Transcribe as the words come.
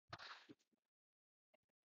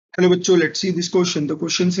Hello bachcho, let's see this question. The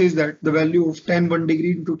question says that the value of tan 1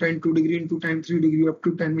 degree into tan 2 degree into tan 3 degree up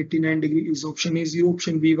to tan 89 degree is option A 0,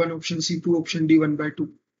 option B 1, option C 2, option D 1 by 2.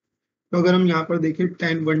 तो अगर हम यहाँ पर देखें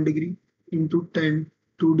tan 1 degree into tan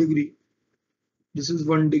 2 degree, this is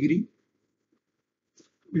 1 degree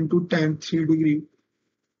into tan 3 degree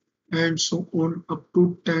and so on up to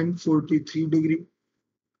tan 43 degree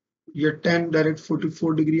या tan direct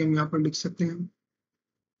 44 degree हम यहाँ पर लिख सकते हैं,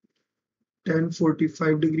 tan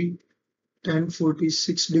 45 degree, tan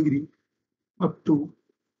 46 degree up to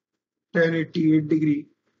tan 88 degree,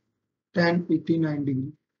 tan 89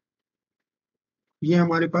 degree. ये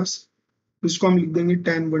हमारे पास, इसको हम लिख देंगे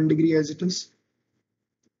tan 1 degree as it is,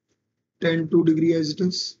 tan 2 degree as it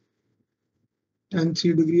is, tan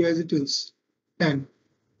 3 degree as it is, tan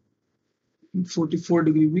 44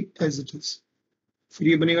 degree भी एज इट इज। फिर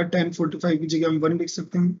ये बनेगा tan 45 की जगह हम 1 लिख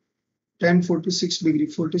सकते हैं, tan 46 डिग्री,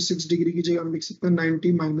 46 डिग्री की जगह हम लिख सकते हैं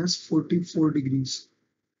 90 माइनस 44 डिग्रीज,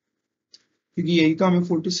 क्योंकि यही तो हमें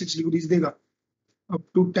 46 डिग्रीज देगा। अप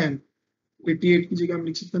टू tan 88 की जगह हम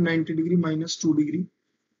लिख सकते हैं 90 डिग्री माइनस 2 डिग्री,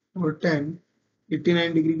 और tan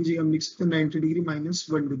 89 डिग्री की जगह हम लिख सकते हैं 90 डिग्री माइनस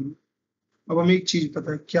 1 डिग्री। अब हमें एक चीज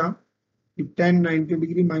पता है क्या, कि tan 90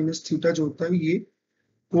 डिग्री माइनस थीटा जो होता है ये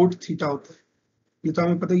कोट थीटा होता है, ये तो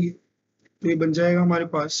हमें पता ही है। तो ये बन जाएगा हमारे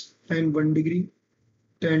पास tan 1 degree,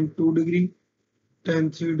 tan 2 degree, tan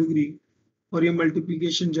 3 degree, और ये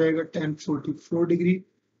मल्टीप्लीकेशन जाएगा tan 44 degree,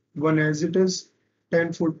 1 as it is,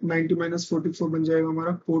 tan 90 minus 44 बन जाएगा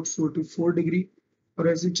हमारा कोट 44 डिग्री, और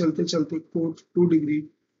ऐसे चलते चलते कोट 2 डिग्री,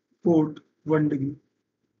 कोट 1 डिग्री।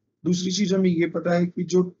 दूसरी चीज हमें ये पता है कि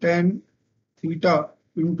जो tan theta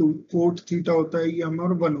into cot theta होता है ये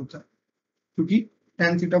हमारा 1 होता है, क्योंकि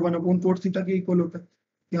tan theta 1 upon cot theta के इक्वल होता है।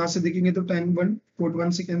 यहाँ से देखेंगे तो tan 1 कोट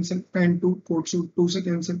 1 से कैंसिल, tan 2 कोट 2 से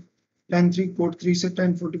कैंसिल, tan 3 कोट 3 से,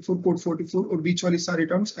 tan 44 कोट 44, और बीच वाली सारी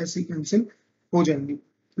टर्म्स ऐसे ही कैंसिल हो जाएंगी।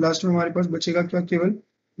 लास्ट में हमारे पास बचेगा क्या, केवल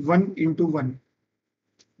 1 into 1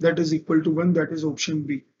 that is equal to 1, that is option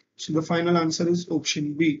B. So the final answer is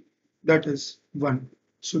option B, that is 1.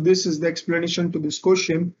 So this is the explanation to this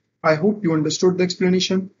question. I hope you understood the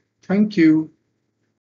explanation. Thank you.